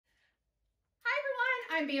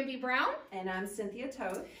I'm Bambi Brown. And I'm Cynthia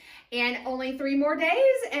Toth. And only 3 more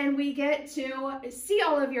days and we get to see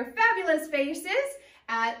all of your fabulous faces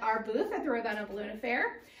at our booth at the Ravenna Balloon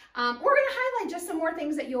A-Fair. We're going to highlight just some more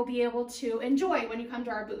things that you'll be able to enjoy when you come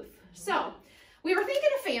to our booth. So we were thinking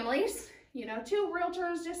of families, you know, 2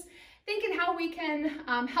 realtors just thinking how we can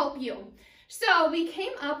help you. So we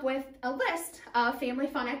came up with a list of family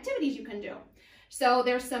fun activities you can do. So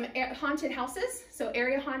there's some haunted houses. So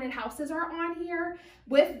area haunted houses are on here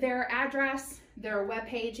with their address, their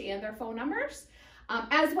webpage, and their phone numbers,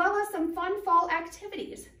 as well as some fun fall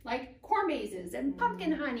activities like corn mazes and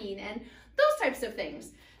pumpkin hunting and those types of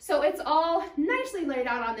things. So it's all nicely laid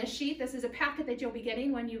out on this sheet. This is a packet that you'll be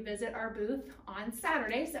getting when you visit our booth on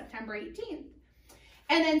Saturday, September 18th.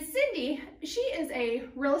 And then Cindy, she is a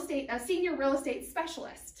senior real estate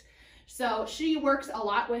specialist. So she works a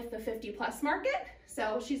lot with the 50+ market.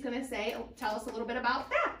 So she's going to tell us a little bit about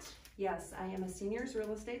that. Yes, I am a seniors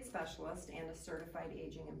real estate specialist and a certified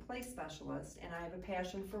aging in place specialist, and I have a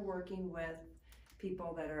passion for working with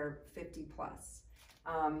people that are 50+.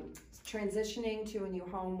 Transitioning to a new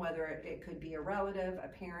home, whether it could be a relative, a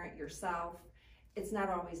parent, yourself, it's not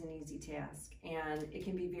always an easy task, and it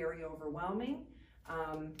can be very overwhelming.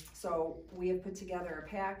 So we have put together a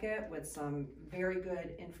packet with some very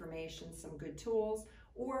good information, some good tools,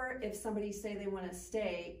 or if somebody say they want to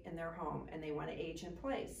stay in their home and they want to age in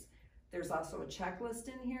place, there's also a checklist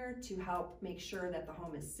in here to help make sure that the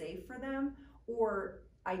home is safe for them, or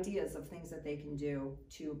ideas of things that they can do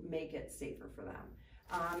to make it safer for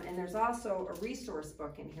them. And there's also a resource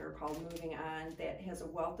book in here called Moving On that has a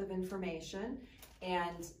wealth of information,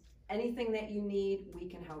 and anything that you need, we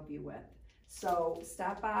can help you with. So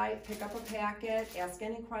stop by, pick up a packet, ask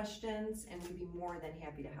any questions, and we'd be more than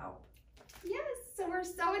happy to help. Yes, so we're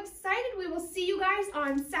so excited. We will see you guys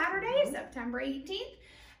on Saturday, September 18th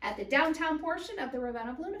at the downtown portion of the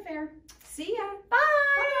Ravenna Balloon A-Fair. See ya. Bye.